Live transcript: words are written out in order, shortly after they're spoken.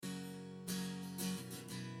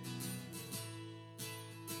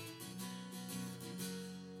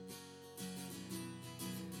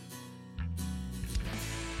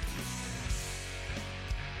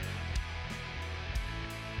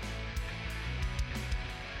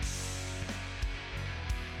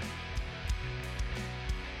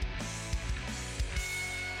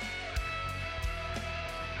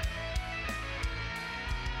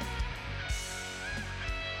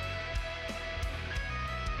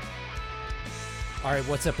All right,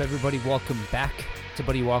 what's up, everybody? Welcome back to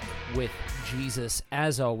Buddy Walk with Jesus.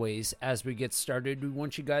 As always, as we get started, we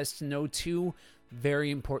want you guys to know two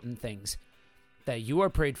very important things: that you are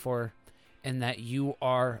prayed for and that you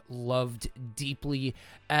are loved deeply.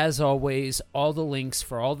 As always, all the links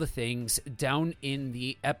for all the things down in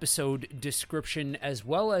the episode description, as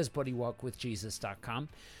well as buddywalkwithjesus.com.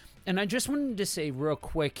 And I just wanted to say real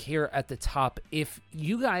quick here at the top, if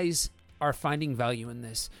you guys are finding value in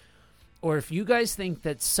this, or if you guys think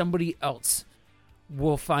that somebody else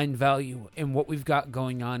will find value in what we've got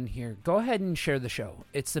going on here, go ahead and share the show.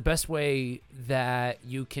 It's the best way that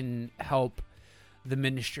you can help the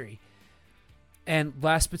ministry. And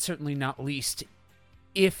last but certainly not least,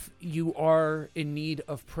 if you are in need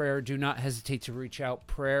of prayer, do not hesitate to reach out.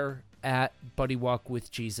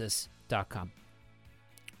 prayer@buddywalkwithjesus.com.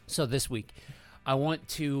 So this week, I want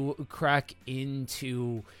to crack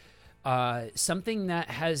into something that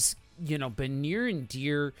has been near and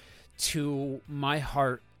dear to my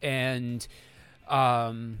heart, and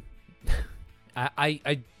I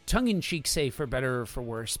tongue-in-cheek say for better or for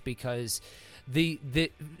worse, because the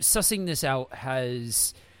sussing this out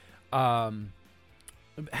has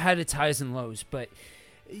had its highs and lows, but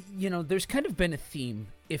there's kind of been a theme,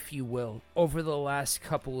 if you will, over the last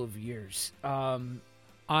couple of years.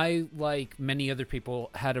 I, like many other people,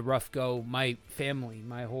 had a rough go. My family,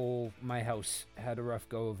 my house had a rough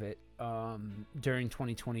go of it during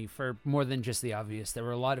 2020 for more than just the obvious. There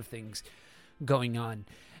were a lot of things going on.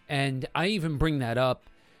 And I even bring that up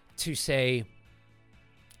to say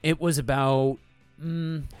it was about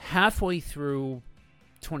halfway through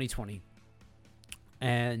 2020.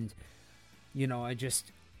 And,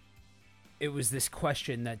 it was this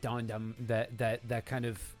question that dawned on that kind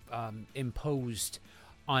of imposed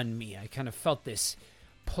on me. I kind of felt this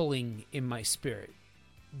pulling in my spirit.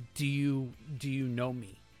 Do you know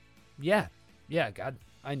me? Yeah, God,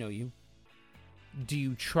 I know you. Do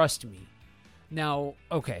you trust me? Now,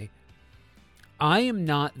 okay, I am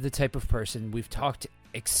not the type of person, we've talked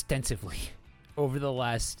extensively over the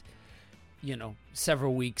last,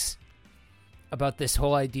 several weeks about this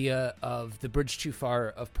whole idea of the bridge too far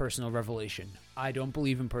of personal revelation. I don't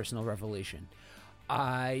believe in personal revelation.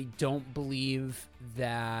 I don't believe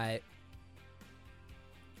that,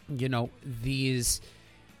 these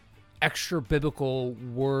extra biblical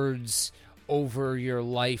words over your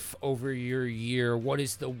life, over your year, what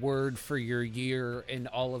is the word for your year, and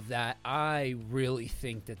all of that. I really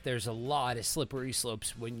think that there's a lot of slippery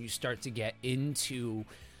slopes when you start to get into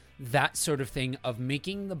that sort of thing of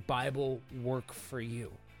making the Bible work for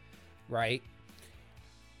you, right?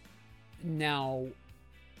 Now,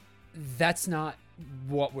 that's not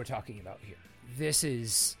what we're talking about here. This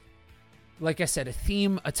is, like I said, a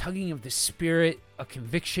theme, a tugging of the spirit, a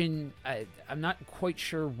conviction. I'm not quite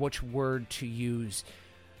sure which word to use,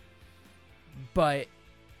 but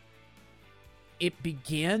it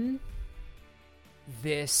began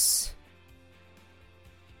this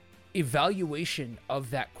evaluation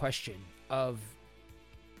of that question of,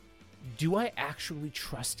 do I actually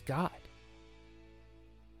trust God?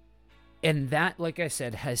 And that, like I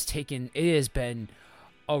said, it has been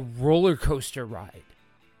a roller coaster ride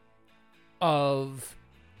of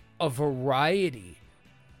a variety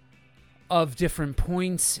of different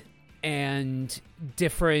points and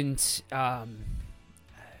different,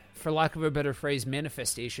 for lack of a better phrase,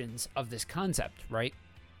 manifestations of this concept, right?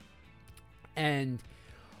 And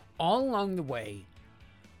all along the way,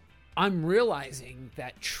 I'm realizing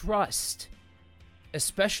that trust,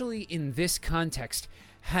 especially in this context,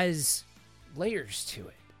 has layers to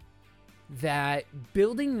it. That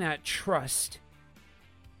building that trust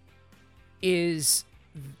is,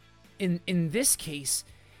 in this case,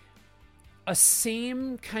 a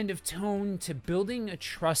same kind of tone to building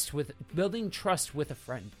trust with a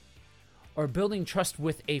friend, or building trust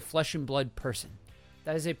with a flesh and blood person.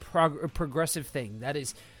 That is a progressive thing. That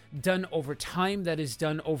is done over time. That is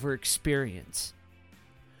done over experience.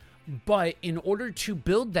 But in order to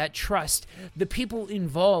build that trust, the people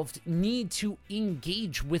involved need to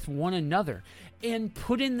engage with one another and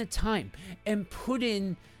put in the time and put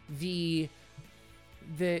in the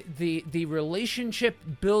relationship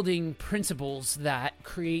building principles that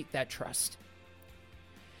create that trust.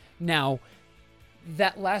 Now,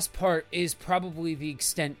 that last part is probably the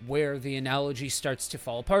extent where the analogy starts to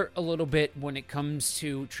fall apart a little bit when it comes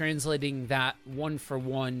to translating that one for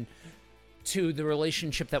one to the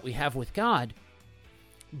relationship that we have with God.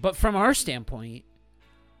 But from our standpoint,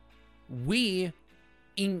 we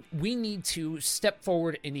need to step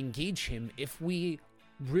forward and engage him if we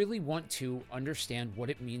really want to understand what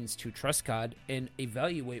it means to trust God and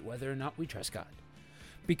evaluate whether or not we trust God.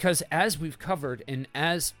 Because as we've covered and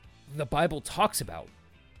as the Bible talks about,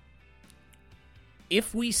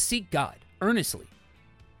 if we seek God earnestly,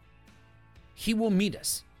 He will meet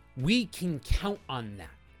us. We can count on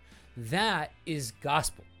that. That is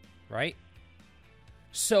gospel, right?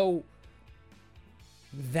 So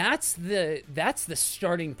that's the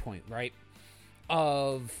starting point, right?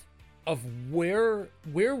 Of where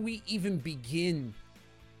we even begin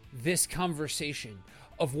this conversation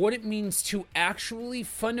of what it means to actually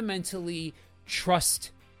fundamentally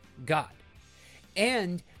trust God.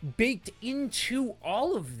 And baked into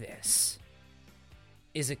all of this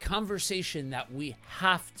is a conversation that we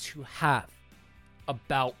have to have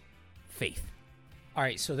about faith. All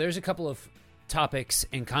right, so there's a couple of topics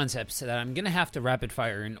and concepts that I'm going to have to rapid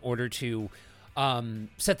fire in order to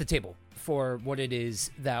set the table for what it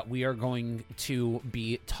is that we are going to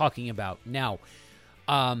be talking about. Now,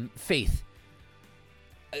 faith.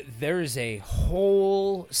 There is a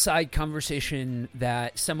whole side conversation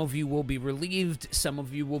that some of you will be relieved, some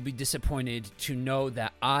of you will be disappointed to know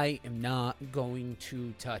that I am not going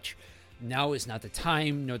to touch. Now is not the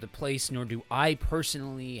time, nor the place, nor do I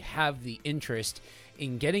personally have the interest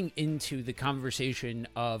in getting into the conversation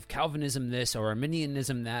of Calvinism this or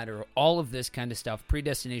Arminianism that or all of this kind of stuff,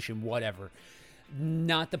 predestination, whatever.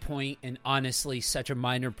 Not the point, and honestly, such a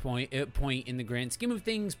minor point in the grand scheme of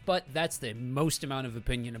things, but that's the most amount of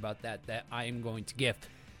opinion about that I am going to give.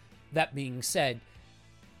 That being said,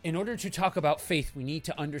 in order to talk about faith, we need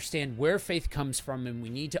to understand where faith comes from, and we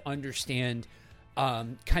need to understand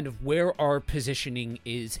kind of where our positioning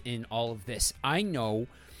is in all of this. I know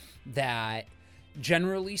that,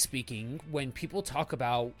 generally speaking, when people talk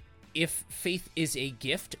about if faith is a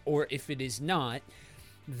gift or if it is not,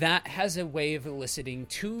 that has a way of eliciting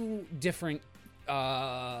two different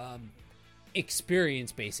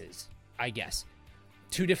experience bases, I guess.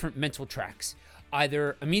 Two different mental tracks.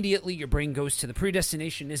 Either immediately your brain goes to the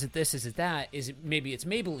predestination, is it this, is it that, is it maybe it's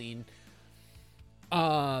Maybelline,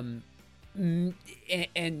 and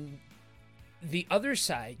the other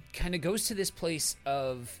side kind of goes to this place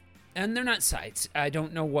of, and they're not sides, I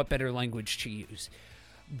don't know what better language to use,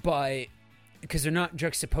 but because they're not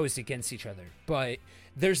juxtaposed against each other, but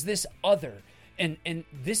there's this other, and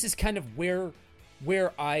this is kind of where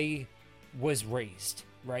I was raised,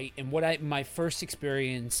 right? And what my first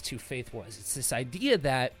experience to faith was. It's this idea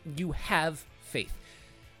that you have faith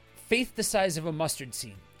the size of a mustard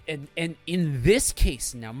seed. And in this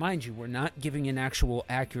case, now mind you, we're not giving an actual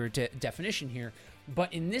accurate definition here,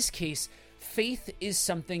 but in this case, faith is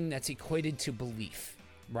something that's equated to belief,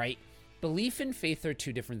 right? Belief and faith are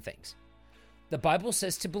two different things. The Bible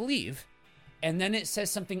says to believe, and then it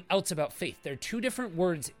says something else about faith. They're two different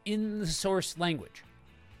words in the source language.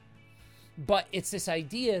 But it's this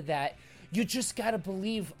idea that you just got to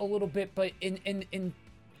believe a little bit, but in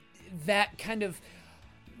that kind of,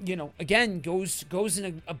 again, goes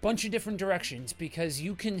in a bunch of different directions, because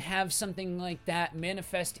you can have something like that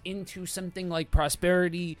manifest into something like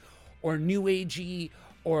prosperity or new agey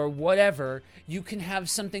or whatever. You can have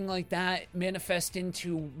something like that manifest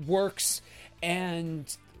into works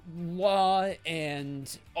and law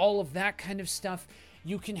and all of that kind of stuff.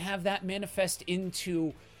 You can have that manifest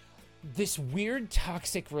into this weird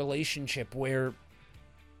toxic relationship where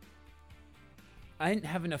I didn't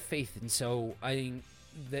have enough faith, and so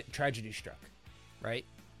that tragedy struck, right?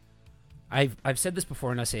 I've said this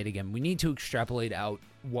before, and I'll say it again. We need to extrapolate out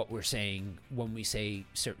what we're saying when we say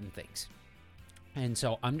certain things. And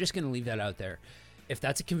so I'm just going to leave that out there. If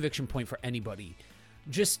that's a conviction point for anybody,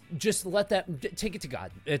 just let that, take it to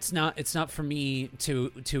God. It's not for me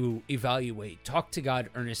to evaluate. Talk to God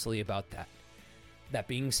earnestly about that. That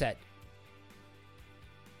being said,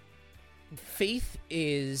 faith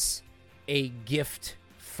is a gift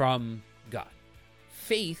from God.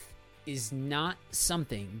 Faith is not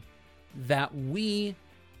something that we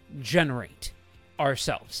generate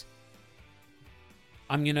ourselves.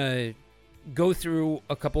 I'm going to go through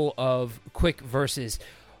a couple of quick verses.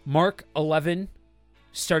 Mark 11,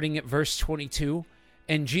 starting at verse 22.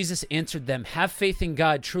 And Jesus answered them, "Have faith in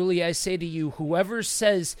God. Truly I say to you, whoever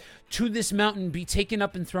says to this mountain, be taken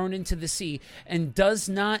up and thrown into the sea, and does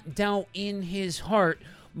not doubt in his heart,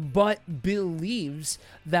 but believes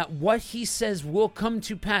that what he says will come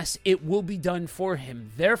to pass, it will be done for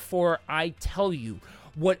him. Therefore I tell you,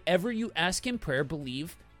 whatever you ask in prayer,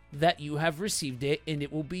 believe that you have received it, and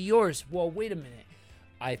it will be yours." Well, wait a minute.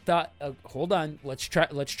 I thought, hold on, let's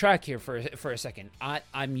track here for a second.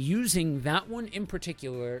 I'm using that one in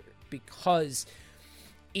particular because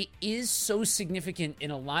it is so significant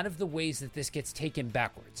in a lot of the ways that this gets taken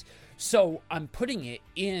backwards. So I'm putting it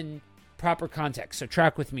in proper context. So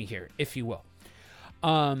track with me here, if you will.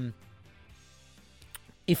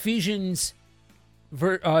 Ephesians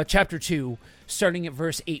chapter 2, starting at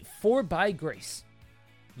verse 8. For by grace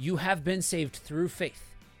you have been saved through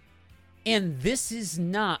faith. And this is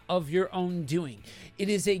not of your own doing. It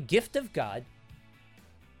is a gift of God,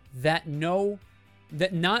 that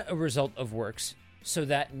not a result of works, so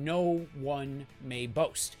that no one may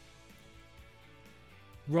boast.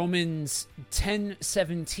 Romans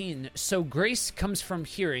 10:17. So grace comes from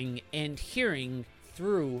hearing, and hearing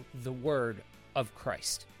through the word of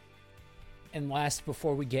Christ. And last,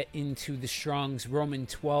 before we get into the Strong's,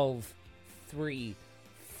 Romans 12:3.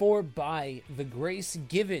 For by the grace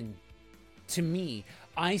given to me,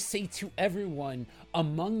 I say to everyone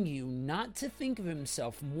among you not to think of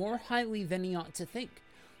himself more highly than he ought to think,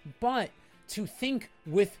 but to think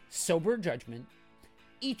with sober judgment,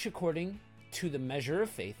 each according to the measure of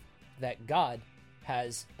faith that God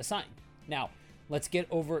has assigned. Now, let's get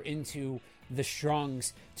over into the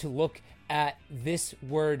Strong's to look at this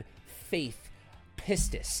word faith,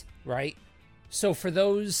 pistis, right? So for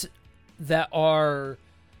those that are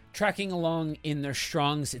tracking along in their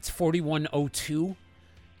Strong's, it's 4102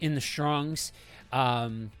 in the Strong's.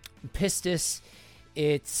 Pistis,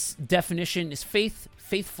 its definition is faith,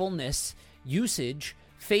 faithfulness, usage,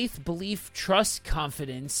 faith, belief, trust,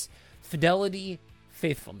 confidence, fidelity,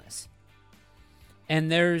 faithfulness.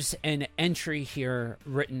 And there's an entry here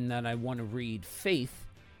written that I want to read. Faith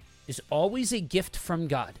is always a gift from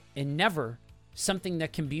God and never something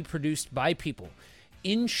that can be produced by people.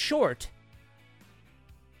 In short,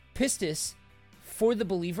 pistis for the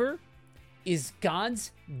believer is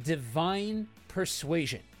God's divine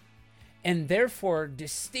persuasion, and therefore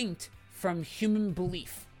distinct from human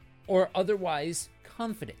belief or otherwise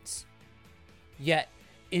confidence, yet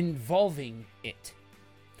involving it.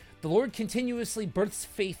 The Lord continuously births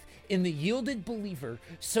faith in the yielded believer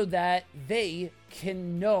so that they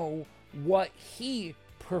can know what He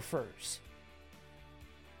prefers.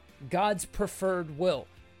 God's preferred will,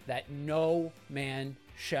 that no man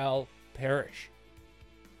shall perish,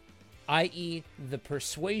 i.e., the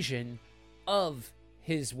persuasion of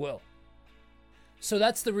His will. So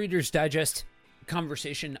that's the Reader's Digest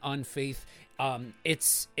conversation on faith.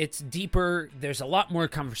 It's deeper. There's a lot more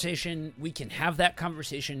conversation. We can have that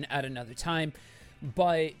conversation at another time,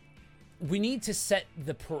 but we need to set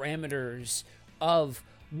the parameters of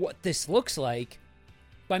what this looks like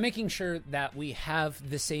by making sure that we have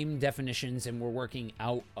the same definitions and we're working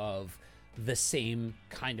out of the same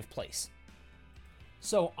kind of place.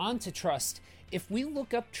 So on to trust. If we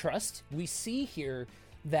look up trust, we see here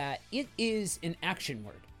that it is an action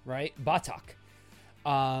word, right? Batak.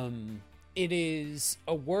 It is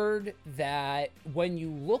a word that when you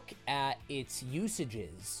look at its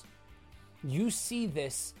usages, you see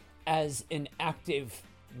this as an active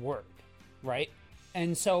word, right?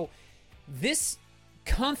 And so this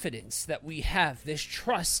confidence that we have, this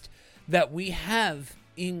trust that we have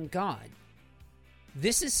in God,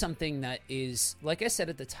 this is something that is, like I said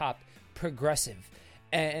at the top, progressive,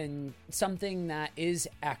 and something that is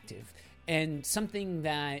active, and something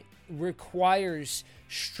that requires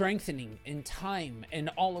strengthening in time and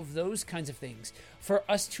all of those kinds of things for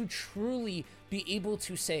us to truly be able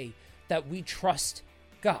to say that we trust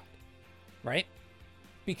God, right?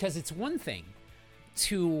 Because it's one thing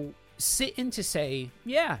to sit and to say,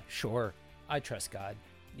 yeah, sure, I trust God,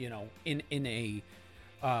 in a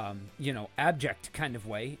abject kind of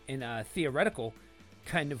way, in a theoretical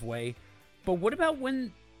kind of way. But what about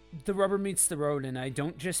when the rubber meets the road? And I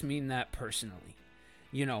don't just mean that personally.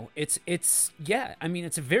 It's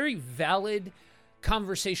a very valid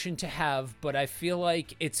conversation to have, but I feel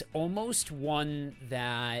like it's almost one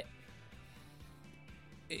that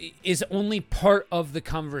is only part of the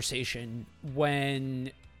conversation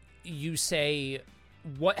when you say,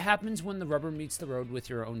 what happens when the rubber meets the road with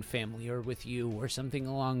your own family or with you or something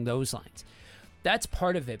along those lines? That's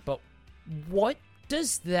part of it. But what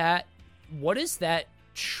is that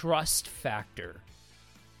trust factor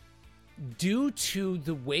due to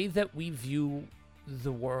the way that we view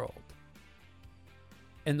the world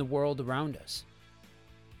and the world around us,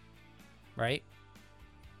 right?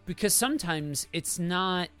 Because sometimes it's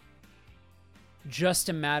not just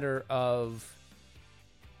a matter of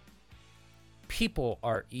people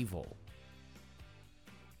are evil,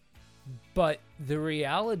 but the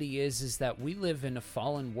reality is that we live in a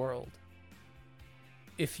fallen world.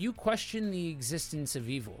 If you question the existence of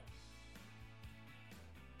evil,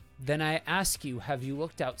 then I ask you, have you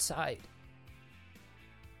looked outside?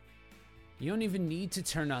 You don't even need to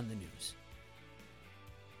turn on the news.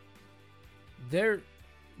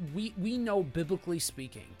 We know, biblically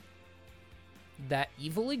speaking, that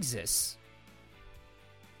evil exists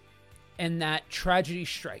and that tragedy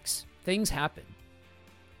strikes. Things happen.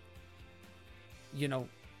 You know,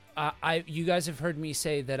 you guys have heard me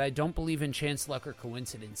say that I don't believe in chance, luck, or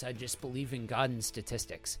coincidence. I just believe in God and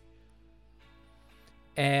statistics.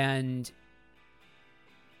 And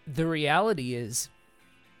the reality is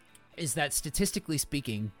that statistically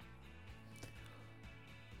speaking,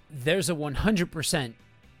 there's a 100%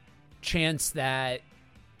 chance that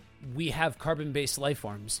we have carbon-based life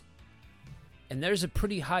forms. And there's a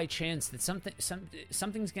pretty high chance that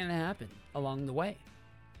something's going to happen along the way.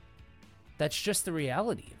 That's just the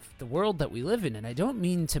reality of the world that we live in. And I don't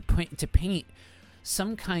mean to paint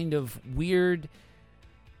some kind of weird,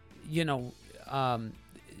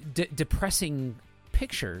 depressing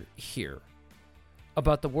picture here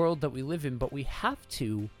about the world that we live in, but we have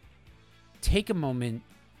to take a moment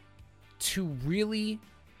to really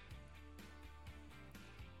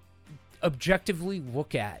objectively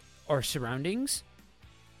look at our surroundings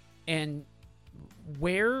and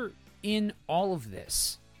where in all of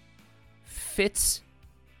this fits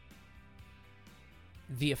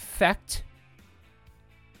the effect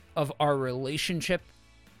of our relationship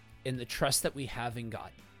and the trust that we have in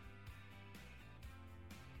God.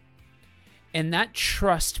 And that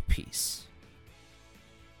trust piece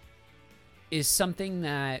is something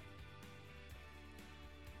that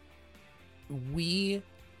we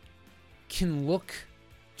can look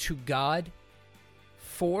to God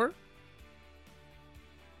for,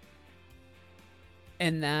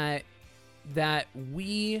 and that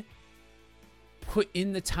we put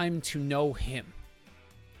in the time to know Him.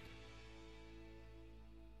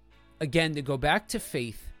 Again, to go back to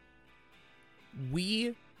faith,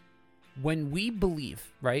 when we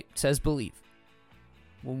believe, right? It says believe.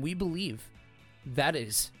 When we believe, that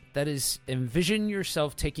is envision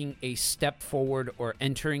yourself taking a step forward or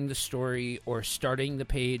entering the story or starting the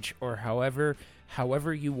page or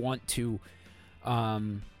however you want to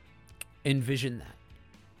envision that.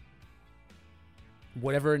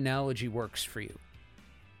 Whatever analogy works for you.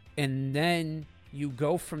 And then you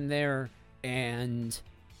go from there, and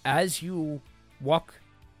as you walk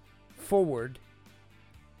forward,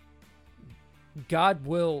 God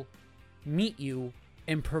will meet you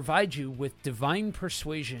and provide you with divine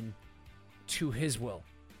persuasion to His will.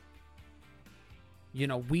 You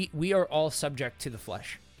know, we are all subject to the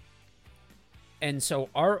flesh. And so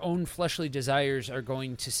our own fleshly desires are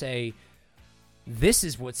going to say, this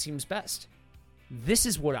is what seems best. This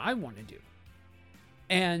is what I want to do.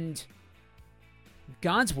 And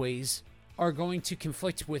God's ways are going to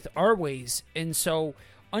conflict with our ways. And so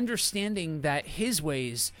understanding that His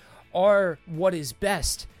ways are what is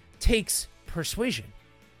best takes persuasion.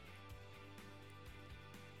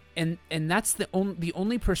 And that's the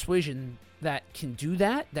only persuasion that can do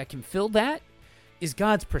that can fill that, is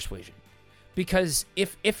God's persuasion. Because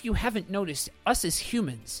if you haven't noticed, us as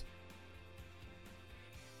humans,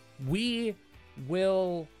 we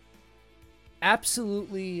will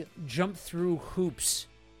absolutely jump through hoops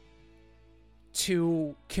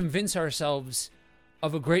to convince ourselves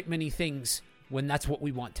of a great many things when that's what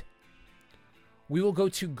we want. We will go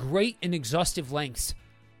to great and exhaustive lengths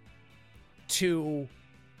to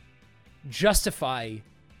justify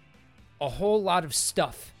a whole lot of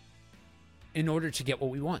stuff in order to get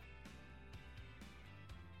what we want.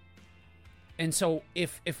 And so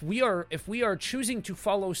if we are choosing to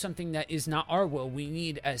follow something that is not our will, we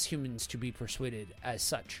need as humans to be persuaded as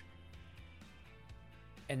such.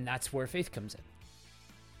 And that's where faith comes in.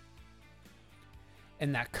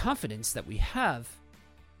 And that confidence that we have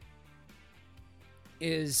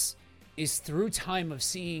is through time of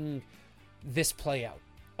seeing this play out,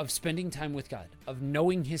 of spending time with God, of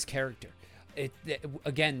knowing His character.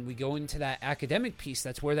 Again, we go into that academic piece.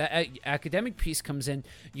 That's where that academic piece comes in.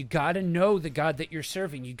 You got to know the God that you're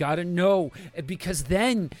serving. You got to know, because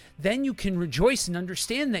then you can rejoice and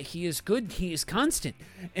understand that He is good, He is constant,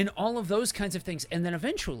 and all of those kinds of things. And then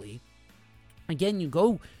eventually, again, you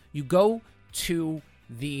go to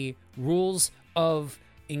the rules of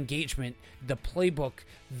engagement, the playbook,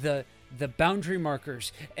 the boundary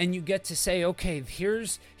markers, and you get to say, okay,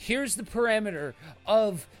 here's the parameter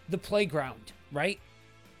of the playground, right?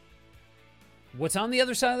 What's on the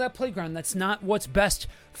other side of that playground, that's not what's best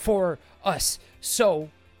for us. So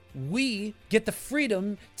we get the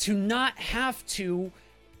freedom to not have to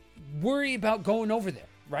worry about going over there,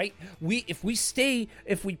 right? If we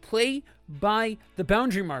play by the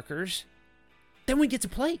boundary markers, then we get to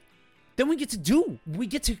play. Then we get to do. We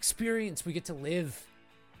get to experience. We get to live.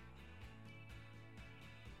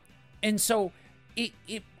 And so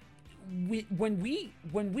when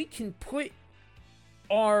we can put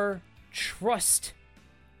our trust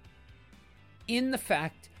in the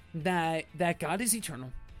fact that God is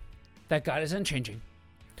eternal, that God is unchanging,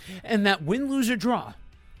 and that win, lose, or draw,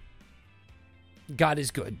 God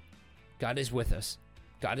is good. God is with us.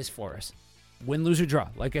 God is for us. Win, lose, or draw.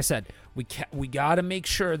 Like I said, we got to make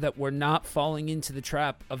sure that we're not falling into the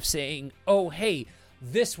trap of saying, oh, hey,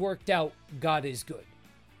 this worked out. God is good.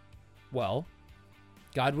 Well,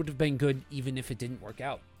 God would have been good even if it didn't work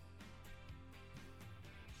out.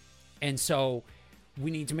 And so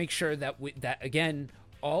we need to make sure that, that again,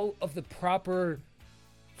 all of the proper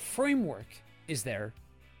framework is there.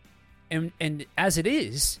 And as it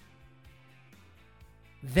is,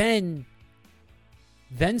 then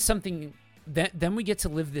something, then we get to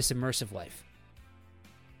live this immersive life.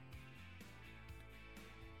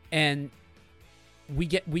 And we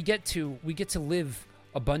get to live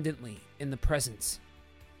abundantly in the presence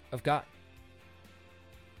of God.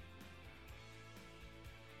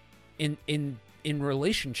 In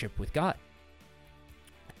relationship with God.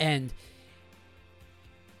 And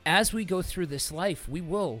as we go through this life, we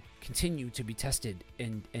will continue to be tested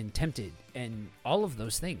and tempted and all of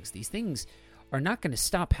those things. These things are not going to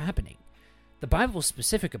stop happening. The Bible is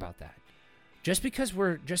specific about that. Just because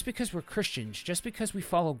we're Christians, just because we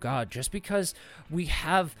follow God, just because we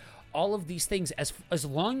have all of these things, as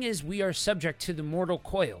long as we are subject to the mortal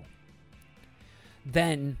coil,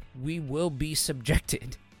 then we will be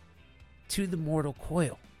subjected to the mortal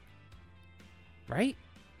coil. Right?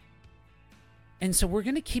 And so we're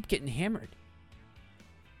going to keep getting hammered.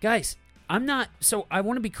 Guys, I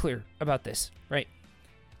want to be clear about this, right?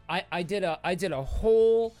 I did a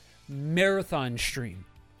whole marathon stream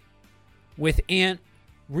with Ant,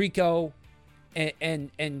 Rico,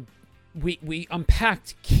 and we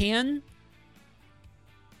unpacked can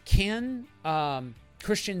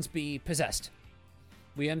Christians be possessed?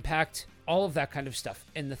 We unpacked all of that kind of stuff.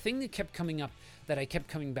 And the thing that kept coming up, that I kept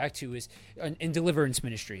coming back to, is in deliverance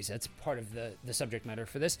ministries. That's part of the subject matter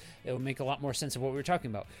for this. It will make a lot more sense of what we were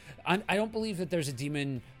talking about. I don't believe that there's a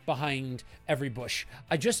demon behind every bush.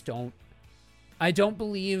 I just don't. I don't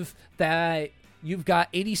believe that you've got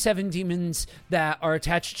 87 demons that are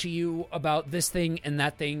attached to you about this thing and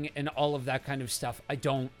that thing and all of that kind of stuff. I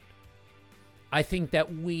don't. I think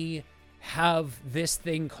that we have this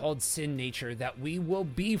thing called sin nature that we will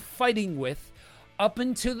be fighting with up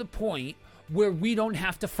until the point where we don't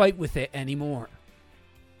have to fight with it anymore.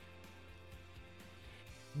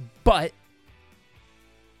 But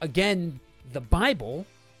the Bible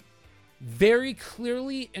very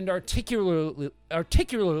clearly and articulately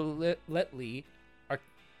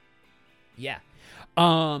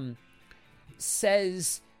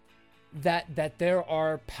says that there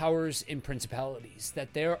are powers and principalities,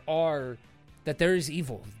 that there is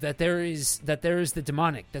evil, that there is the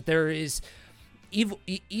demonic, that there is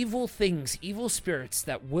evil things, evil spirits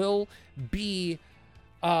that will be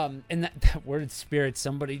and that word spirit,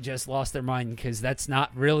 somebody just lost their mind because that's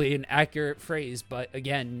not really an accurate phrase, but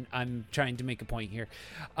again, I'm trying to make a point here.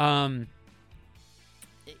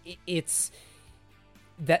 It's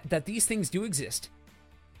that these things do exist,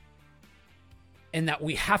 and that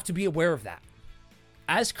we have to be aware of that.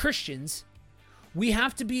 As Christians, we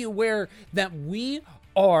have to be aware that we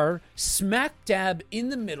are smack dab in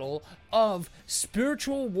the middle of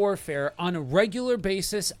spiritual warfare on a regular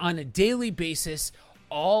basis, on a daily basis,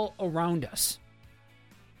 all around us.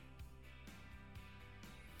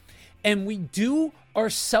 And we do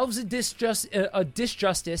ourselves a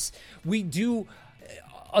disjustice. We do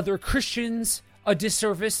other Christians a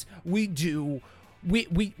disservice. We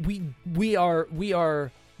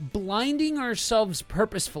are blinding ourselves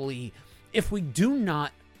purposefully if we do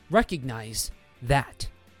not recognize that.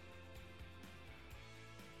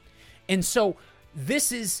 And so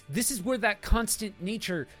this is where that constant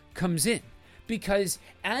nature comes in. Because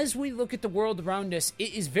as we look at the world around us,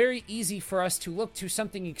 it is very easy for us to look to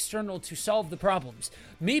something external to solve the problems.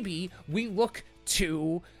 Maybe we look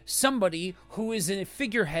to somebody who is a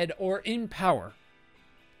figurehead or in power.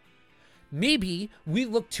 Maybe we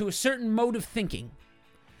look to a certain mode of thinking.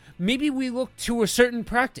 Maybe we look to a certain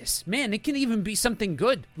practice. Man, it can even be something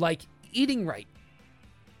good, like eating right.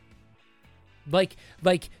 Like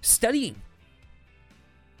studying.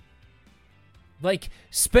 Like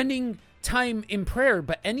spending time in prayer.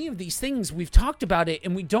 But any of these things, we've talked about it,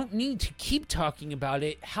 and we don't need to keep talking about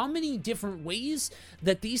it. How many different ways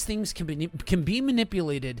that these things can be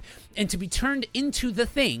manipulated and to be turned into the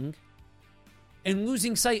thing, and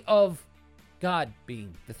losing sight of God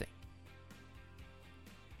being the thing.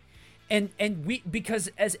 And we,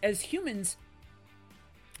 because as humans,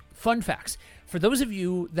 fun facts. For those of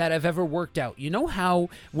you that have ever worked out, you know how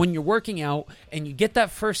when you're working out and you get that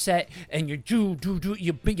first set and you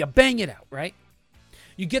bang it out, right?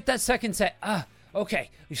 You get that second set.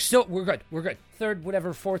 Okay, we're good. Third,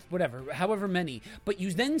 whatever, fourth, whatever, however many. But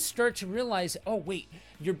you then start to realize, oh wait,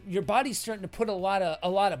 your body's starting to put a lot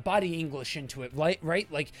of body English into it,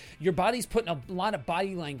 right? Like your body's putting a lot of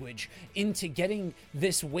body language into getting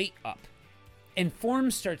this weight up, and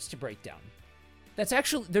form starts to break down. There's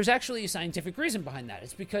actually a scientific reason behind that.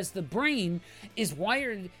 It's because the brain is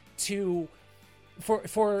wired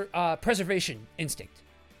for preservation instinct.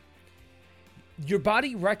 Your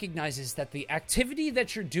body recognizes that the activity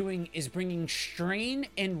that you're doing is bringing strain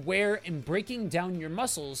and wear and breaking down your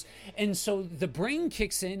muscles. And so the brain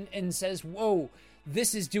kicks in and says, whoa,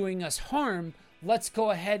 this is doing us harm. Let's go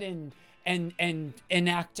ahead and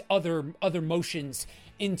enact other motions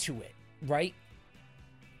into it, right?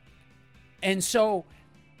 And so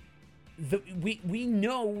we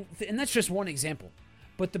know, and that's just one example,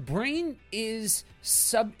 but the brain is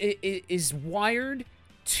wired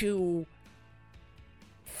to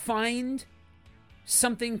find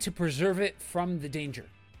something to preserve it from the danger.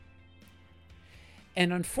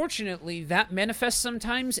 And unfortunately, that manifests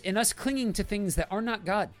sometimes in us clinging to things that are not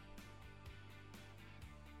God.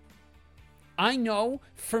 I know,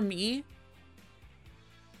 for me,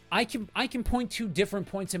 I can point to different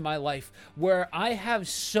points in my life where I have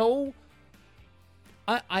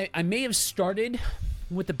I may have started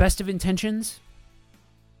with the best of intentions.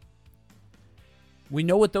 We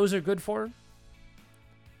know what those are good for.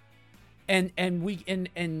 And we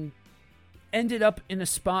ended up in a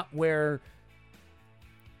spot where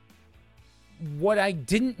what I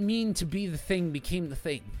didn't mean to be the thing became the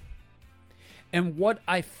thing. And what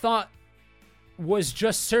I thought was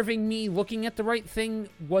just serving me looking at the right thing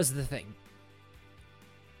was the thing.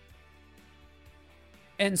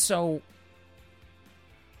 And so,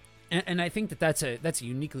 and I think that's a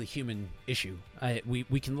uniquely human issue.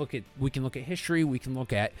 We can look at history, we can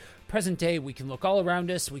look at present day, we can look all around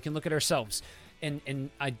us, we can look at ourselves, and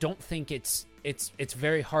I don't think it's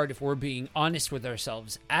very hard if we're being honest with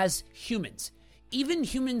ourselves as humans, even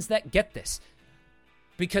humans that get this,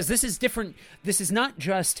 because this is different. This is not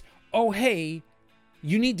just, oh hey,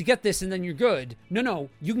 you need to get this and then you're good. No,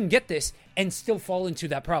 you can get this and still fall into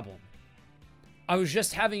that problem. I was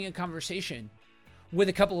just having a conversation with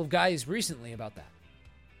a couple of guys recently about that.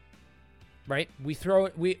 Right? We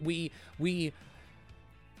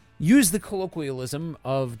use the colloquialism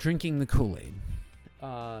of drinking the Kool-Aid.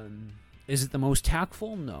 Is it the most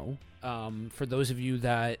tactful? No. For those of you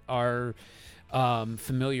that are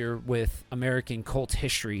familiar with American cult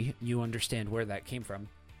history, you understand where that came from.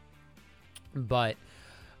 But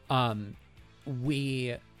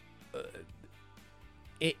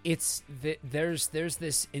there's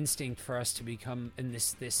this instinct for us to become, in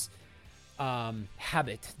this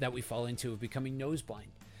habit that we fall into of becoming nose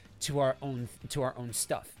blind to our own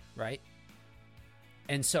stuff, right?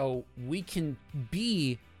 And so we can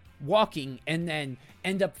be walking and then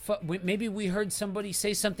end up maybe we heard somebody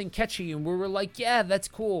say something catchy and we were like, yeah, that's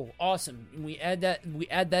cool, awesome, and we add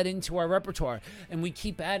that into our repertoire, and we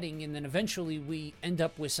keep adding, and then eventually we end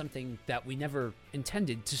up with something that we never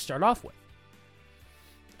intended to start off with.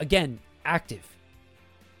 Again, active.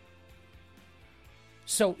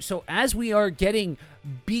 So as we are getting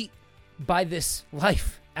beat by this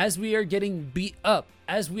life, as we are getting beat up,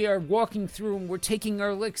 as we are walking through and we're taking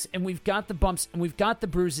our licks and we've got the bumps and we've got the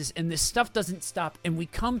bruises and this stuff doesn't stop, and we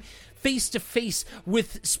come face to face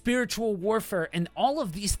with spiritual warfare and all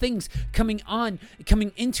of these things coming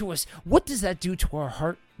into us, what does that do to our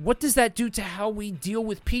heart? What does that do to how we deal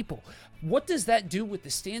with people? What does that do with the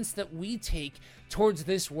stance that we take towards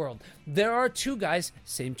this world? There are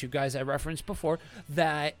same two guys I referenced before,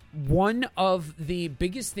 that one of the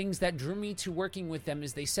biggest things that drew me to working with them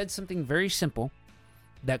is they said something very simple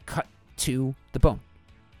that cut to the bone.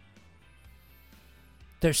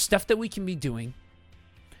 There's stuff that we can be doing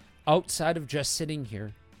outside of just sitting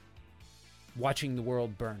here watching the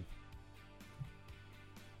world burn.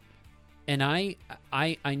 And I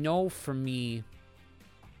know for me,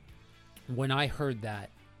 when I heard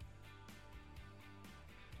that,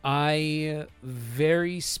 I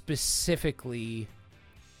very specifically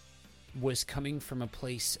was coming from a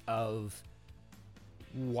place of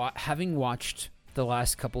having watched the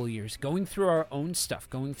last couple of years, going through our own stuff,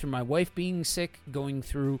 going through my wife being sick, going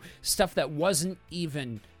through stuff that wasn't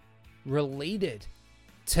even related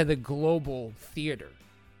to the global theater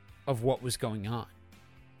of what was going on.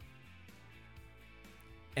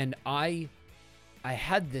 And I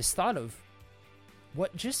had this thought of,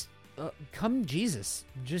 what, just come Jesus,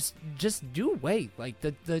 just do away. Like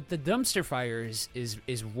the dumpster fire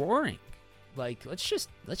is roaring. Like let's just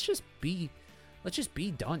be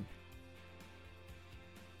done.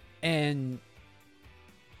 And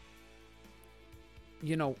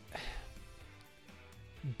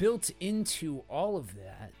built into all of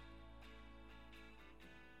that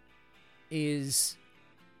is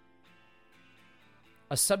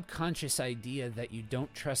a subconscious idea that you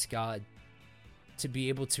don't trust God to be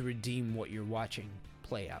able to redeem what you're watching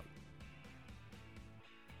play out.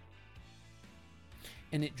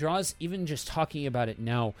 And it draws, even just talking about it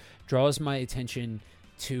now, draws my attention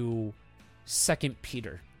to 2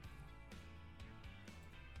 Peter.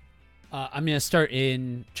 I'm going to start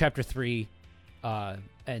in chapter 3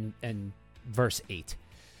 and verse 8.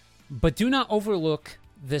 But do not overlook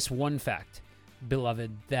this one fact,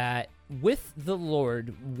 beloved, that with the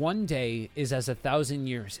Lord 1 day is as 1,000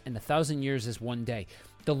 years, and 1,000 years is 1 day.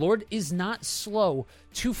 The Lord is not slow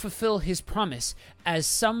to fulfill his promise, as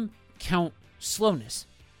some count slowness,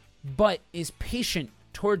 but is patient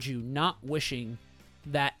towards you, not wishing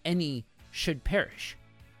that any should perish,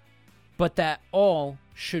 but that all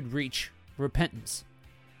should reach repentance.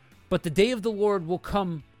 But the day of the Lord will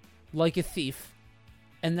come like a thief,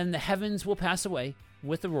 and then the heavens will pass away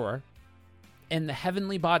with a roar, and the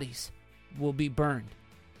heavenly bodies will be burned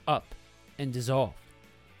up and dissolved,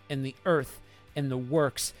 and the earth and the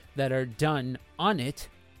works that are done on it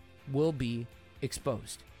will be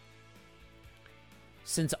exposed.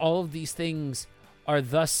 Since all of these things are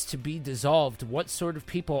thus to be dissolved, what sort of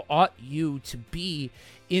people ought you to be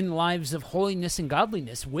in lives of holiness and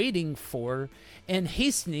godliness, waiting for and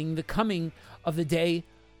hastening the coming of the day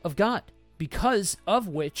of God, because of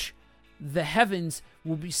which the heavens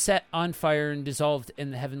will be set on fire and dissolved,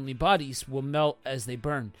 and the heavenly bodies will melt as they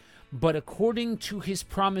burn. But according to his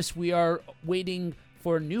promise, we are waiting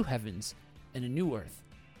for new heavens and a new earth,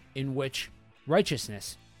 in which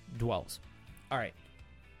righteousness dwells. All right.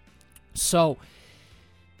 So,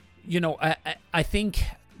 I think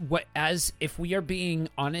if we are being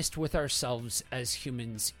honest with ourselves as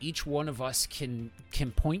humans, each one of us can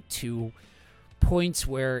point to points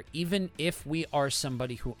where, even if we are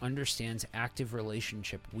somebody who understands active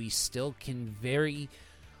relationship, we still can very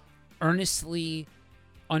earnestly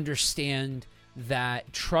understand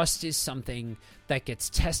that trust is something that gets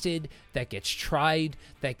tested, that gets tried,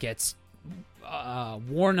 that gets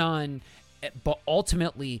worn on, but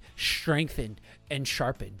ultimately strengthened and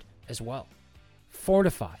sharpened as well,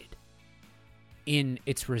 fortified in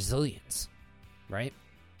its resilience, right?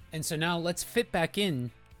 And so now let's fit back in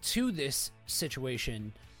to this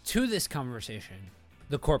situation, to this conversation,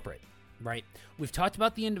 the corporate, right? We've talked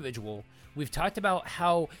about the individual. We've talked about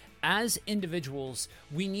how, as individuals,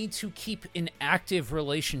 we need to keep an active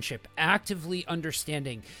relationship, actively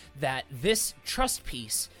understanding that this trust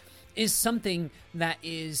piece is something that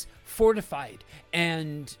is fortified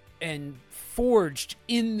and forged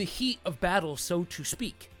in the heat of battle, so to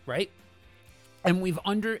speak, right? And we've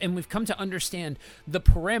come to understand the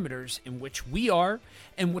parameters in which we are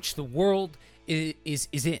and which the world is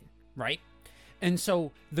in, right? And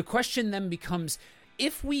so the question then becomes,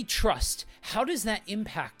 if we trust, how does that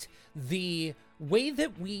impact the way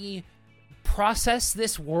that we process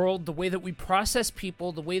this world, the way that we process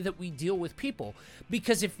people, the way that we deal with people?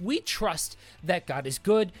 Because if we trust that God is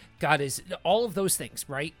good, God is all of those things,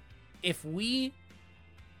 right? If we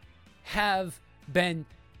have been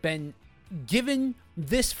given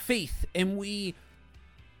this faith and we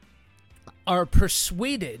are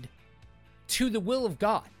persuaded to the will of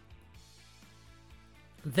God,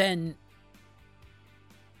 then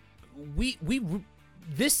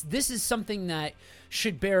this is something that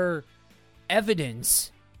should bear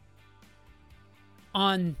evidence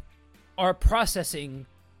on our processing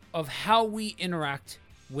of how we interact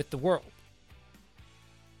with the world.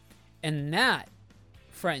 And that,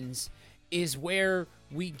 friends, is where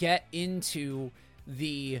we get into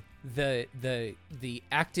the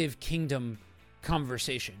active kingdom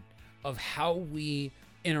conversation of how we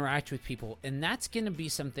interact with people. And that's going to be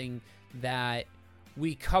something that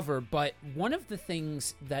we cover. But one of the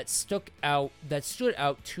things that stood out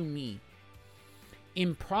to me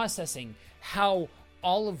in processing how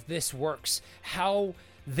all of this works, how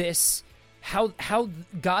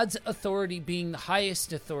God's authority being the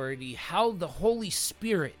highest authority, how the Holy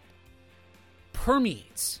Spirit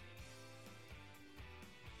permeates,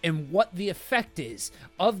 and what the effect is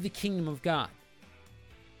of the kingdom of God.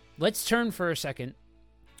 Let's turn for a second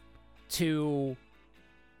to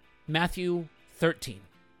Matthew 13.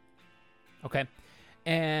 Okay?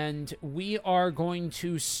 And we are going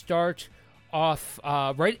to start off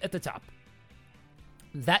right at the top.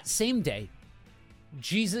 That same day,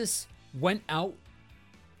 Jesus went out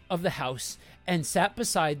of the house and sat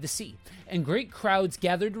beside the sea, and great crowds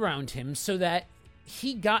gathered around him, so that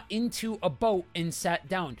he got into a boat and sat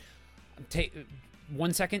down.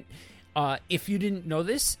 1 second. If you didn't know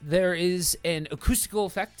this, there is an acoustical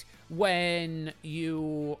effect when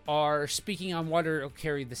you are speaking on water. It'll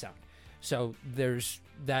carry the sound. So there's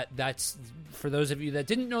that's for those of you that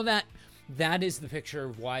didn't know that. That is the picture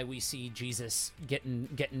of why we see Jesus get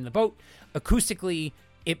in the boat. Acoustically,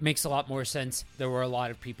 it makes a lot more sense. There were a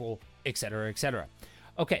lot of people, etc., etc.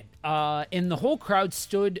 Okay, and the whole crowd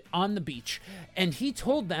stood on the beach, and he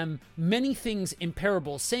told them many things in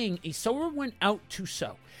parables, saying, a sower went out to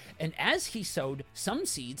sow, and as he sowed, some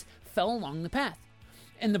seeds fell along the path,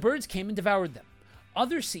 and the birds came and devoured them.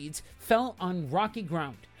 Other seeds fell on rocky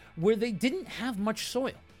ground, where they didn't have much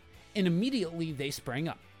soil, and immediately they sprang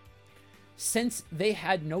up, since they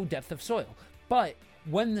had no depth of soil. But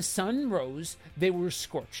when the sun rose, they were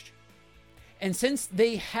scorched. And since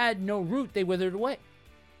they had no root, they withered away.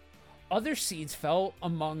 Other seeds fell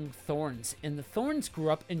among thorns, and the thorns grew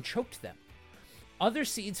up and choked them. Other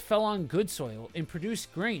seeds fell on good soil and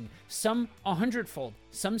produced grain, some 100-fold,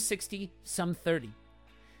 some 60, some 30.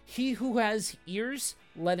 He who has ears,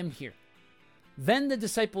 let him hear. Then the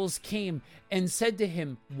disciples came and said to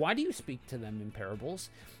him, why do you speak to them in parables?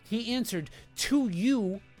 He answered, to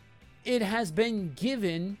you it has been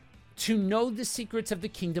given to know the secrets of the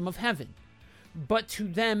kingdom of heaven, but to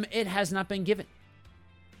them it has not been given.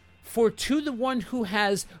 For to the one who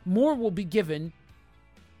has, more will be given,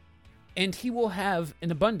 and he will have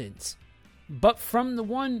an abundance. But from the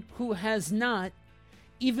one who has not,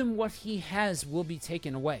 even what he has will be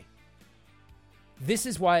taken away. This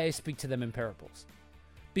is why I speak to them in parables.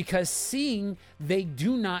 Because seeing they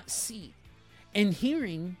do not see, and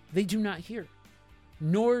hearing they do not hear,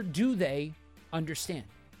 nor do they understand.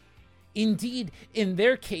 Indeed, in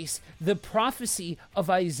their case, the prophecy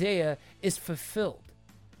of Isaiah is fulfilled,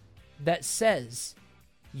 that says,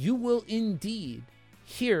 you will indeed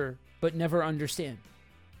hear but never understand,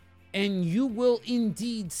 and you will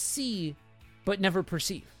indeed see but never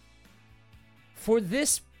perceive. For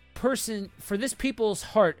this people's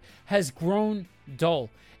heart has grown dull,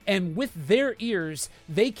 and with their ears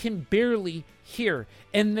they can barely hear,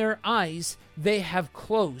 and their eyes they have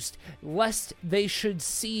closed, lest they should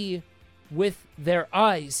see with their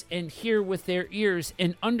eyes, and hear with their ears,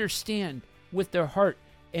 and understand with their heart,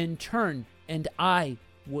 and turn, and I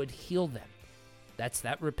would heal them. That's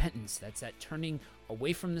that repentance. That's that turning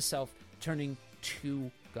away from the self, turning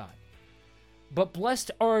to God. But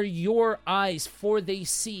blessed are your eyes, for they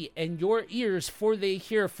see, and your ears, for they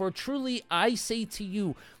hear. For truly I say to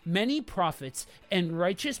you, many prophets and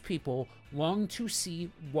righteous people long to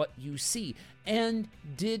see what you see, and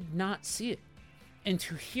did not see it, and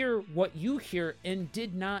to hear what you hear, and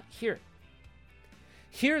did not hear it.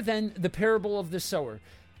 Hear then the parable of the sower.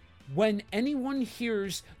 When anyone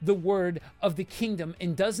hears the word of the kingdom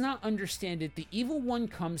and does not understand it, the evil one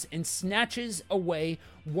comes and snatches away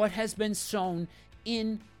what has been sown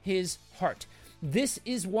in his heart. This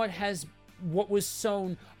is what was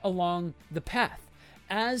sown along the path.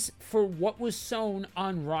 As for what was sown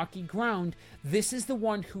on rocky ground, this is the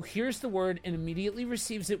one who hears the word and immediately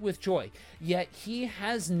receives it with joy. Yet he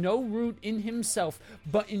has no root in himself,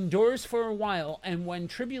 but endures for a while. And when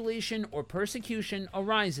tribulation or persecution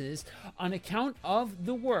arises on account of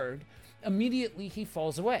the word, immediately he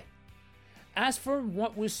falls away. As for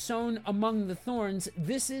what was sown among the thorns,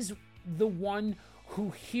 this is the one who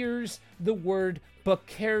hears the word, but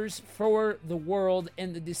cares for the world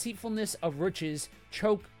and the deceitfulness of riches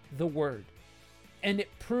choke the word, and it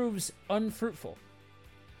proves unfruitful.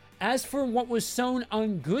 As for what was sown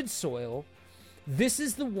on good soil, this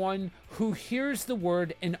is the one who hears the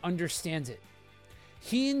word and understands it.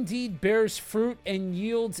 He indeed bears fruit and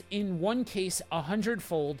yields in one case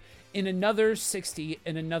 100-fold, in another 60,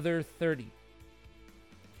 and another 30.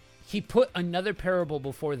 He put another parable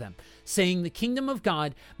before them, saying, the kingdom of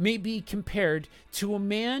God may be compared to a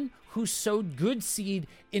man who sowed good seed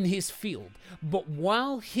in his field. But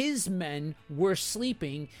while his men were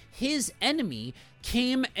sleeping, his enemy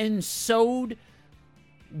came and sowed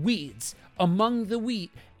weeds among the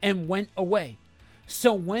wheat and went away.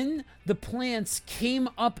 So when the plants came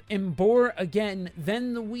up and bore again,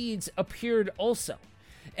 then the weeds appeared also.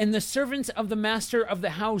 And the servants of the master of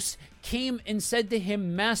the house came and said to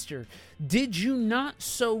him, Master, did you not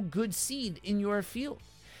sow good seed in your field?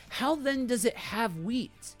 How then does it have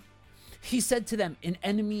weeds? He said to them, An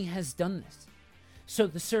enemy has done this. So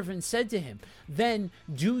the servant said to him, Then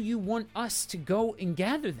do you want us to go and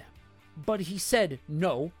gather them? But he said,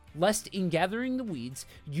 No, lest in gathering the weeds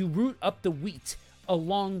you root up the wheat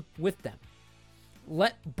along with them.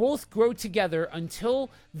 Let both grow together until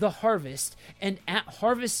the harvest, and at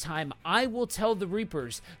harvest time I will tell the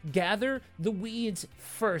reapers, gather the weeds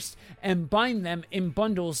first and bind them in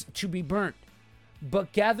bundles to be burnt,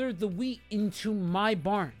 but gather the wheat into my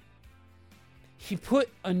barn. He put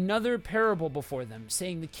another parable before them,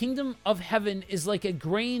 saying, the kingdom of heaven is like a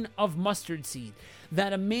grain of mustard seed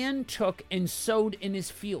that a man took and sowed in his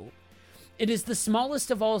field. It is the smallest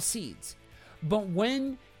of all seeds, but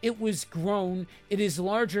when it was grown, it is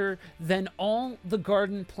larger than all the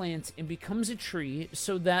garden plants and becomes a tree,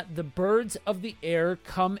 so that the birds of the air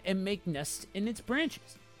come and make nests in its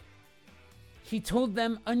branches. He told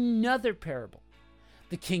them another parable.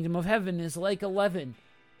 The kingdom of heaven is like leaven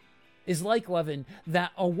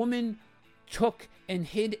that a woman took and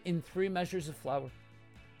hid in 3 measures of flour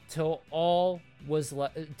till all was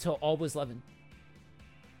leavened.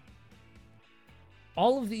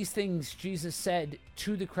 All of these things Jesus said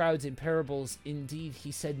to the crowds in parables. Indeed, he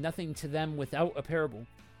said nothing to them without a parable.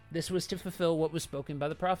 This was to fulfill what was spoken by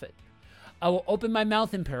the prophet. I will open my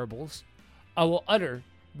mouth in parables. I will utter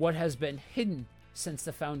what has been hidden since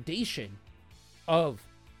the foundation of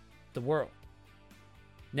the world.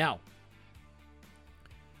 Now,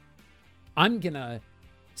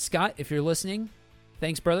 Scott, if you're listening,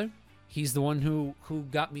 thanks, brother. He's the one who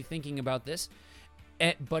got me thinking about this,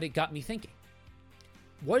 but it got me thinking.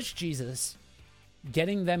 Was Jesus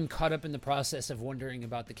getting them caught up in the process of wondering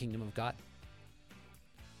about the kingdom of God?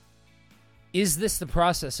 Is this the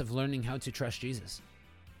process of learning how to trust Jesus?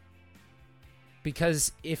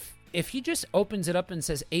 Because if he just opens it up and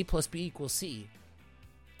says A plus B equals C,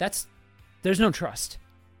 there's no trust.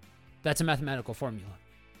 That's a mathematical formula.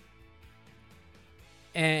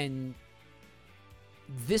 And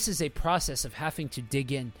this is a process of having to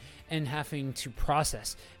dig in and having to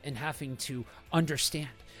process and having to understand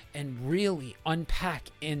and really unpack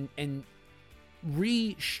and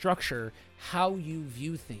restructure how you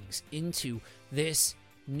view things into this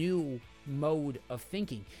new mode of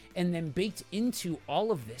thinking. And then baked into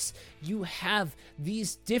all of this, you have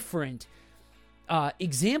these different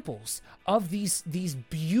examples of these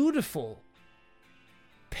beautiful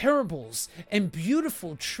parables and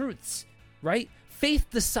beautiful truths, right?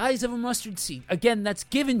 Faith the size of a mustard seed. Again, that's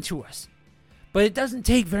given to us, but it doesn't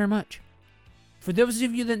take very much. For those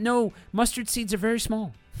of you that know, mustard seeds are very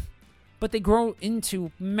small, but they grow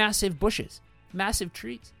into massive bushes, massive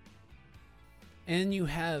trees. And you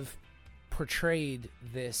have portrayed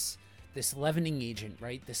this leavening agent,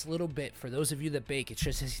 right? This little bit, for those of you that bake, it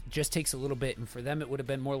just takes a little bit, and for them it would have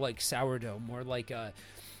been more like sourdough, more like a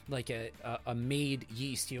made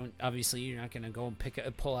yeast. Obviously you're not going to go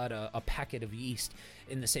and pull out a packet of yeast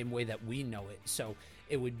in the same way that we know it. So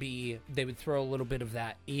it would be, they would throw a little bit of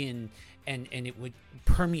that in, and it would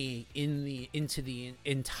permeate into the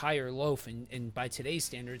entire loaf. And by today's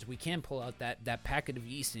standards, we can pull out that packet of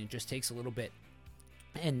yeast, and it just takes a little bit.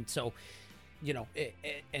 And so,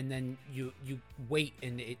 and then you wait,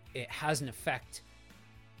 and it has an effect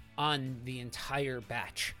on the entire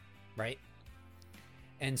batch, right?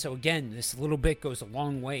 And so again, this little bit goes a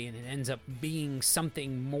long way, and it ends up being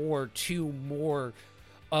something more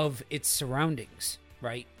of its surroundings,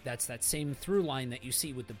 right? That's that same through line that you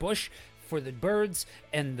see with the bush for the birds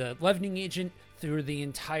and the leavening agent through the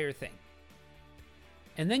entire thing.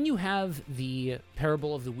 And then you have the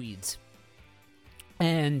parable of the weeds.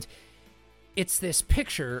 And it's this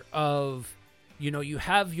picture of, you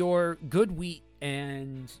have your good wheat,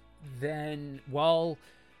 and then while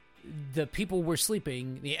the people were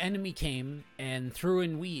sleeping, the enemy came and threw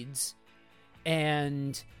in weeds,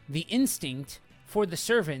 and the instinct for the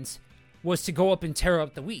servants was to go up and tear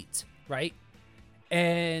up the weeds, right?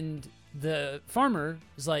 And the farmer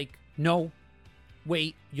is like, no,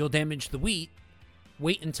 wait, you'll damage the wheat.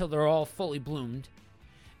 Wait until they're all fully bloomed.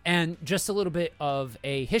 And just a little bit of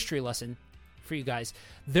a history lesson for you guys.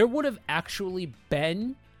 There would have actually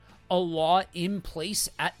been a law in place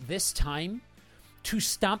at this time to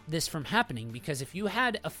stop this from happening, because if you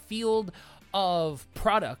had a field of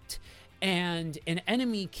product and an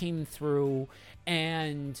enemy came through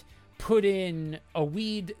and put in a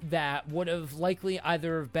weed that would have likely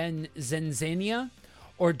either been Zenzania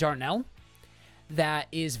or Darnel, that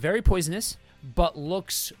is very poisonous but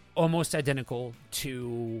looks almost identical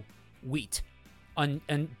to wheat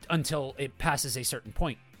until it passes a certain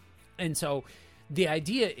point. And so the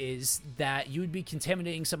idea is that you would be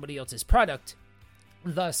contaminating somebody else's product.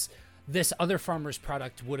 Thus, this other farmer's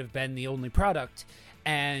product would have been the only product,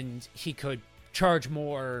 and he could charge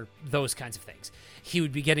more, those kinds of things. He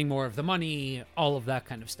would be getting more of the money, all of that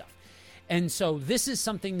kind of stuff. And so this is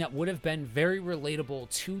something that would have been very relatable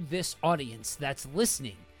to this audience that's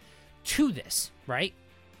listening to this, right?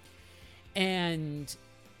 And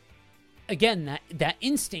again, that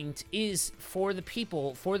instinct is for the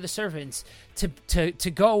people, for the servants,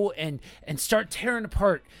 to go and start tearing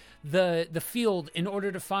apart the field in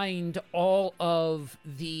order to find all of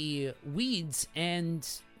the weeds. And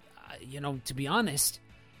to be honest,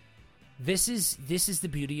 this is the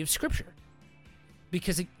beauty of Scripture,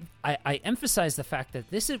 because I emphasize the fact that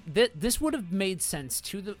this would have made sense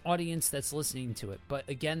to the audience that's listening to it. But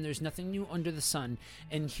again, there's nothing new under the sun,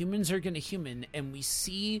 and humans are going to human, and we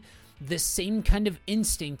see this same kind of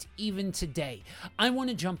instinct even today. I want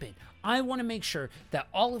to jump in. I want to make sure that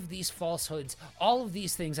all of these falsehoods, all of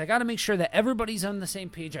these things, I got to make sure that everybody's on the same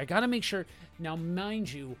page. I got to make sure. Now,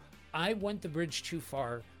 mind you, I went the bridge too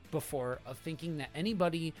far before of thinking that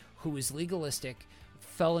anybody who is legalistic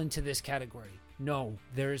fell into this category. No,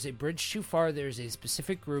 there is a bridge too far. There's a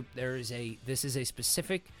specific group. This is a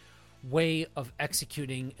specific way of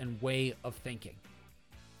executing and way of thinking.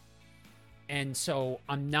 And so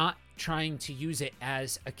I'm not trying to use it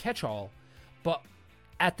as a catch-all, but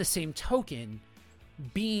at the same token,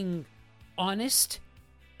 being honest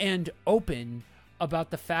and open about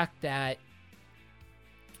the fact that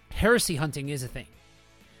heresy hunting is a thing.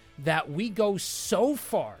 That we go so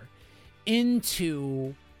far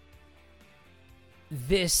into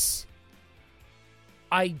this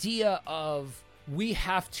idea of we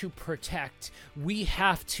have to protect, we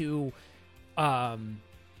have to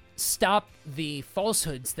stop the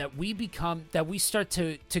falsehoods, that we start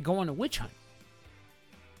to go on a witch hunt.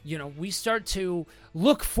 We start to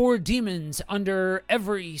look for demons under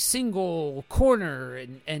every single corner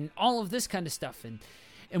and all of this kind of stuff.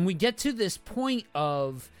 And we get to this point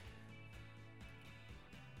of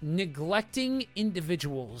neglecting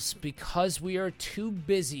individuals because we are too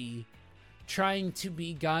busy trying to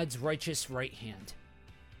be God's righteous right hand.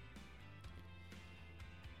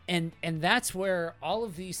 And that's where all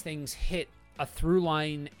of these things hit a through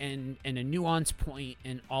line and a nuance point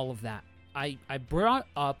and all of that. I brought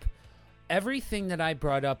up everything that I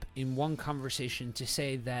brought up in one conversation to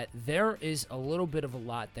say that there is a little bit of a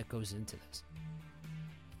lot that goes into this.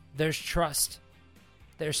 There's trust.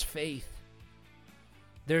 There's faith.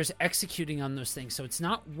 There's executing on those things. So it's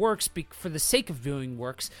not works for the sake of doing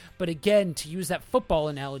works. But again, to use that football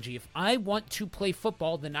analogy, if I want to play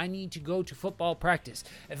football, then I need to go to football practice.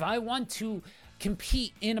 If I want to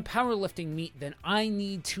compete in a powerlifting meet, then I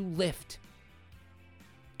need to lift.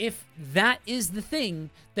 If that is the thing,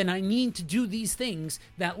 then I need to do these things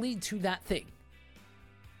that lead to that thing.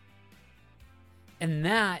 And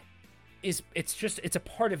that is, it's a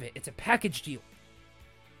part of it. It's a package deal.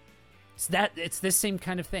 It's this same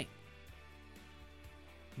kind of thing.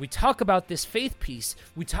 We talk about this faith piece.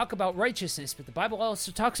 We talk about righteousness, but the Bible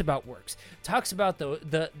also talks about works. It talks about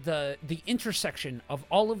the intersection of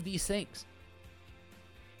all of these things.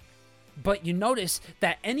 But you notice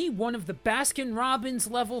that any one of the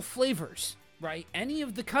Baskin-Robbins level flavors, right? Any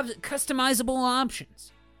of the customizable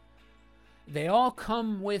options, they all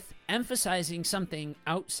come with emphasizing something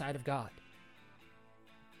outside of God.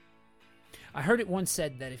 I heard it once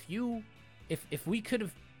said that if we could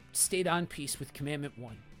have stayed on piece with Commandment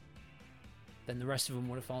 1, then the rest of them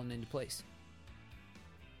would have fallen into place.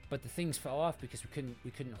 But the things fell off because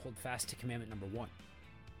we couldn't hold fast to Commandment number 1.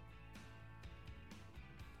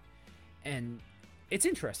 And it's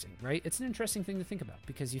interesting, right? It's an interesting thing to think about,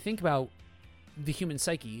 because you think about the human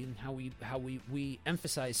psyche and how we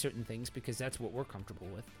emphasize certain things because that's what we're comfortable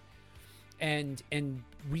with. And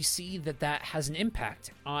we see that has an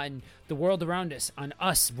impact on the world around us, on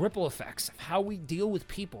us, ripple effects of how we deal with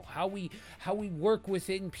people, how we work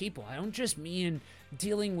within people. I don't just mean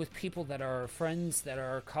dealing with people that are friends, that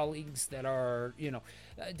are colleagues, that are,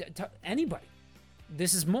 anybody.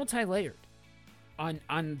 This is multi-layered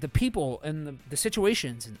on the people and the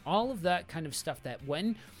situations and all of that kind of stuff, that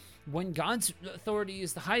when God's authority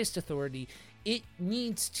is the highest authority, it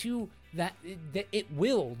needs to, that it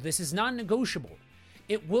will, this is non-negotiable,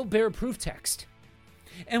 it will bear proof text.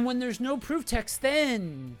 And when there's no proof text,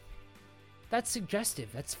 then that's suggestive.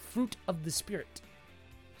 That's fruit of the Spirit.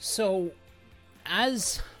 So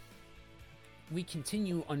as we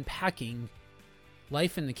continue unpacking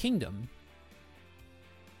life in the kingdom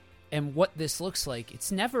and what this looks like,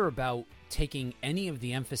 it's never about taking any of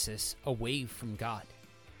the emphasis away from God.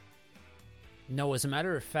 No, as a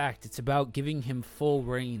matter of fact, it's about giving him full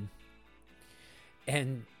reign.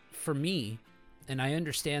 And for me, and I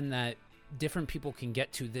understand that different people can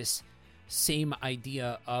get to this same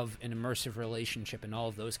idea of an immersive relationship and all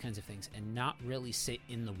of those kinds of things and not really sit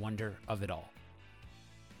in the wonder of it all.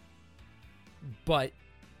 But,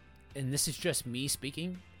 and this is just me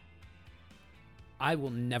speaking, I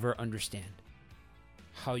will never understand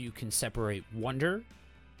how you can separate wonder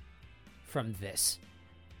from this.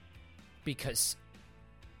 Because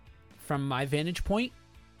from my vantage point,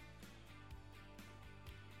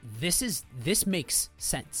 this makes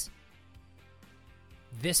sense.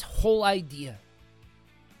 This whole idea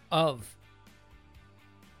of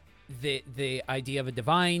the idea of a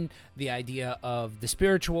divine, the idea of the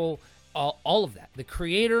spiritual, all of that, the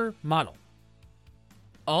creator model,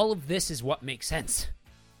 all of this is what makes sense.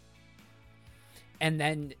 And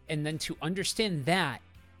then to understand that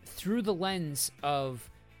through the lens of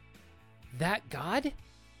that God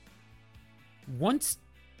wants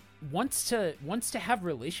to have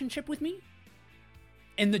relationship with me,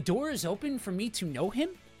 and the door is open for me to know him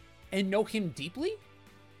and know him deeply,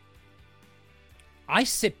 I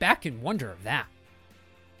sit back and wonder of that.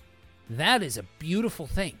 That is a beautiful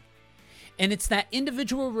thing. And it's that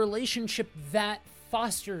individual relationship that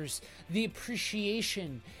fosters the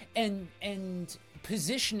appreciation and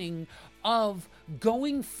positioning of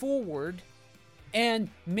going forward and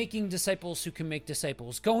making disciples who can make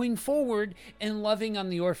disciples, going forward and loving on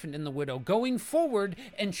the orphan and the widow, going forward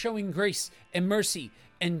and showing grace and mercy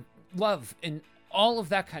and love and all of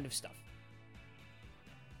that kind of stuff.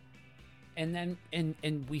 And then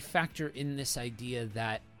and we factor in this idea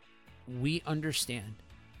that we understand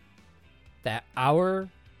that our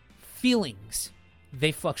feelings,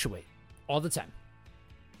 they fluctuate all the time.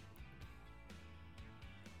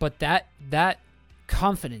 But that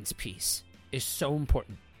confidence piece is so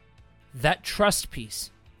important. That trust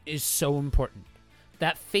piece is so important.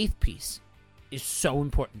 That faith piece is so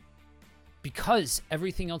important. Because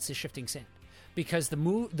everything else is shifting sand. Because the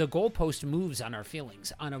goalpost moves on our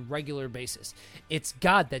feelings on a regular basis. It's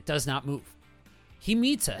God that does not move. He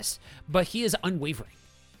meets us, but he is unwavering.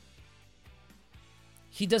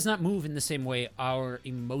 He does not move in the same way our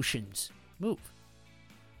emotions move.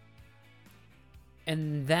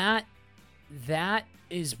 And that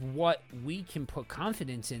is what we can put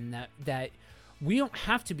confidence in, that we don't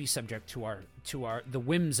have to be subject to the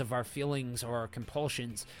whims of our feelings or our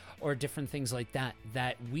compulsions or different things like that.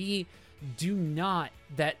 That we do not,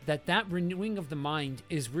 that renewing of the mind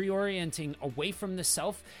is reorienting away from the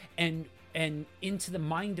self and into the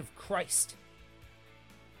mind of Christ,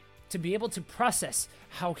 to be able to process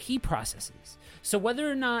how he processes. So whether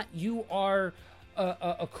or not you are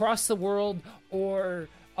across the world, or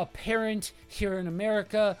a parent here in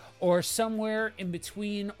America, or somewhere in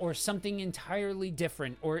between, or something entirely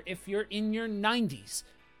different, or if you're in your 90s,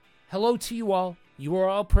 hello to you all. You are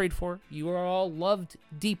all prayed for. You are all loved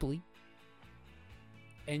deeply.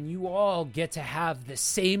 And you all get to have the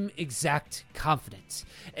same exact confidence.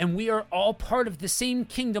 And we are all part of the same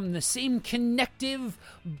kingdom, the same connected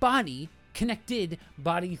body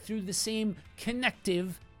through the same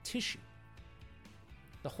connective tissue.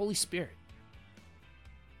 The Holy Spirit.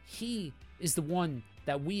 He is the one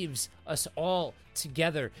that weaves us all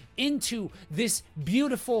together into this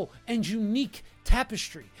beautiful and unique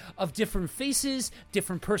tapestry of different faces,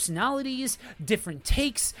 different personalities, different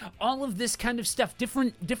takes, all of this kind of stuff,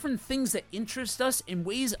 different things that interest us in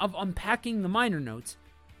ways of unpacking the minor notes,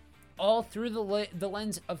 all through the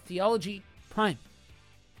lens of Theology Prime.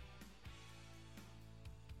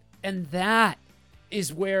 And that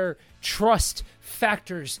is where trust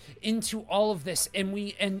factors into all of this,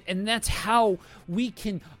 and that's how we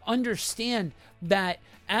can understand that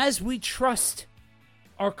as we trust,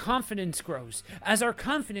 our confidence grows. As our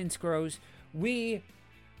confidence grows,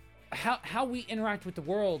 how we interact with the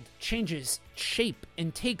world changes shape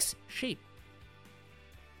and takes shape.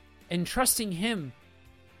 And trusting him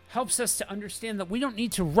helps us to understand that we don't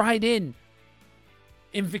need to ride in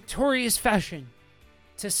victorious fashion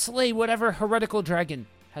to slay whatever heretical dragon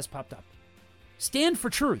has popped up. Stand for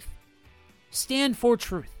truth. Stand for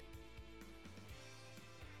truth.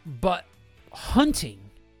 But hunting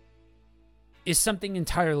is something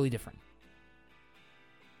entirely different.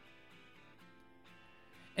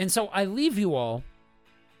 And so I leave you all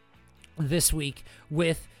this week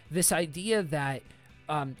with this idea that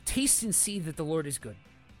taste and see that the Lord is good.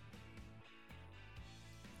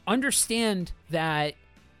 Understand that,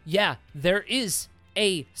 yeah, there is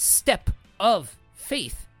a step of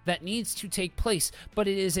faith that needs to take place, but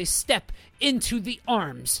it is a step into the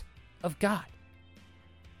arms of God.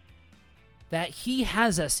 That he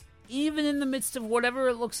has us, even in the midst of whatever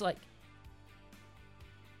it looks like,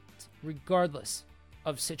 regardless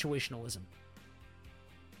of situationalism.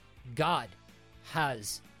 God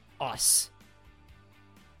has us.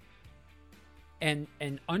 And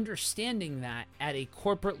understanding that at a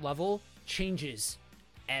corporate level changes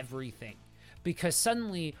everything. Because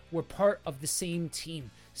suddenly we're part of the same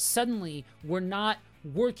team. suddenly we're not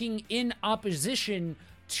working in opposition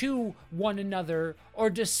to one another or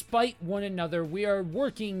despite one another. We are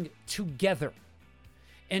working together.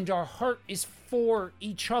 And our heart is for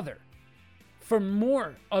each other, for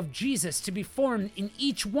more of Jesus to be formed in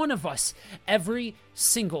each one of us every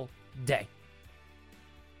single day.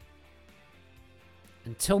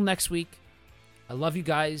 Until next week, I love you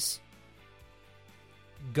guys.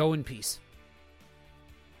 Go in peace.